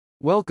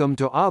Welcome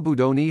to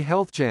Abudoni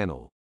Health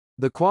Channel.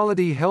 The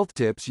quality health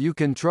tips you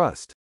can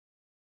trust.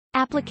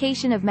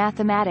 Application of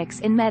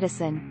mathematics in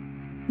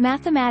medicine.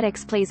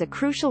 Mathematics plays a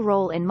crucial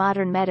role in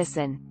modern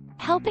medicine,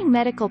 helping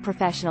medical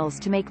professionals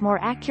to make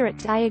more accurate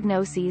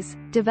diagnoses,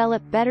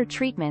 develop better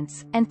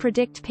treatments, and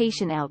predict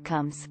patient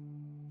outcomes.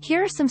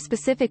 Here are some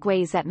specific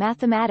ways that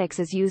mathematics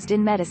is used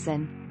in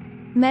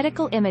medicine.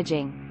 Medical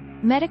imaging.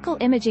 Medical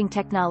imaging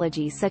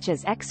technologies such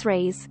as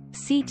X-rays,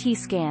 CT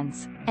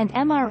scans, and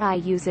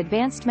MRI use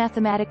advanced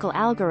mathematical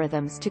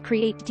algorithms to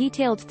create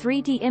detailed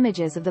 3D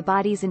images of the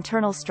body's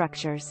internal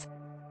structures.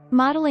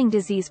 Modeling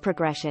disease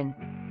progression.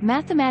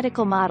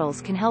 Mathematical models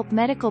can help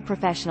medical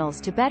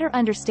professionals to better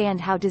understand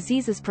how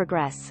diseases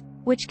progress,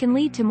 which can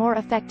lead to more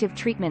effective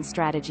treatment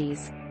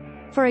strategies.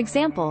 For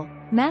example,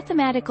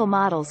 mathematical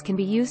models can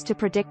be used to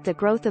predict the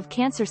growth of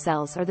cancer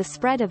cells or the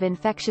spread of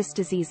infectious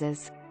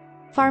diseases.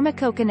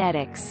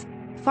 Pharmacokinetics.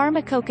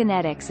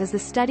 Pharmacokinetics is the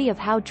study of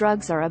how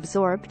drugs are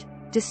absorbed,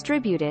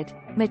 distributed,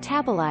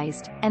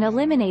 metabolized, and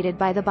eliminated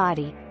by the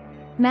body.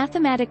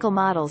 Mathematical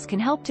models can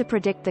help to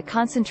predict the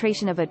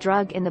concentration of a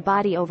drug in the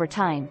body over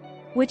time,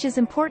 which is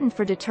important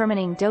for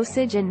determining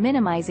dosage and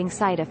minimizing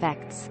side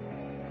effects.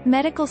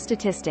 Medical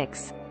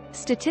statistics.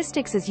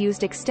 Statistics is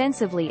used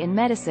extensively in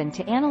medicine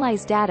to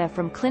analyze data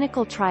from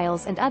clinical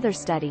trials and other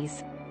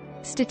studies.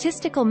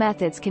 Statistical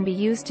methods can be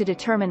used to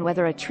determine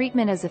whether a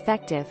treatment is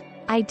effective,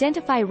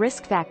 identify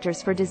risk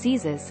factors for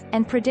diseases,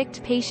 and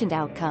predict patient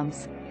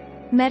outcomes.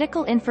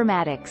 Medical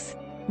informatics.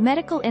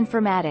 Medical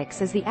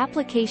informatics is the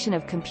application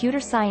of computer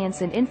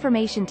science and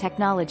information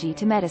technology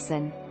to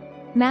medicine.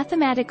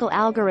 Mathematical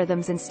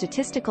algorithms and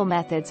statistical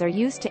methods are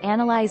used to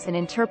analyze and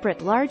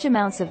interpret large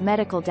amounts of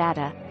medical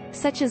data,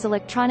 such as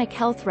electronic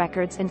health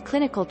records and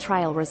clinical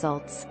trial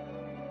results.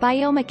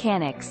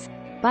 Biomechanics.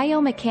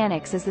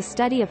 Biomechanics is the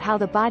study of how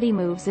the body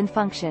moves and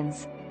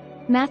functions.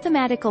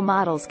 Mathematical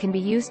models can be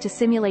used to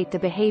simulate the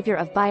behavior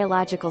of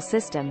biological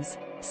systems,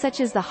 such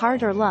as the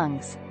heart or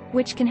lungs,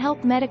 which can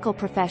help medical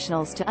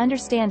professionals to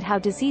understand how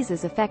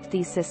diseases affect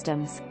these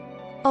systems.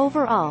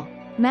 Overall,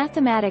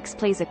 mathematics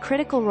plays a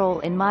critical role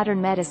in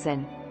modern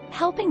medicine,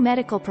 helping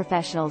medical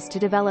professionals to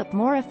develop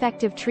more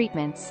effective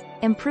treatments,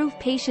 improve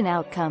patient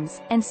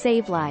outcomes, and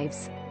save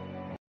lives.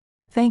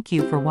 Thank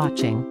you for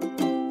watching.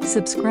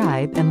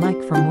 Subscribe and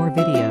like for more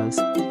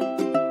videos.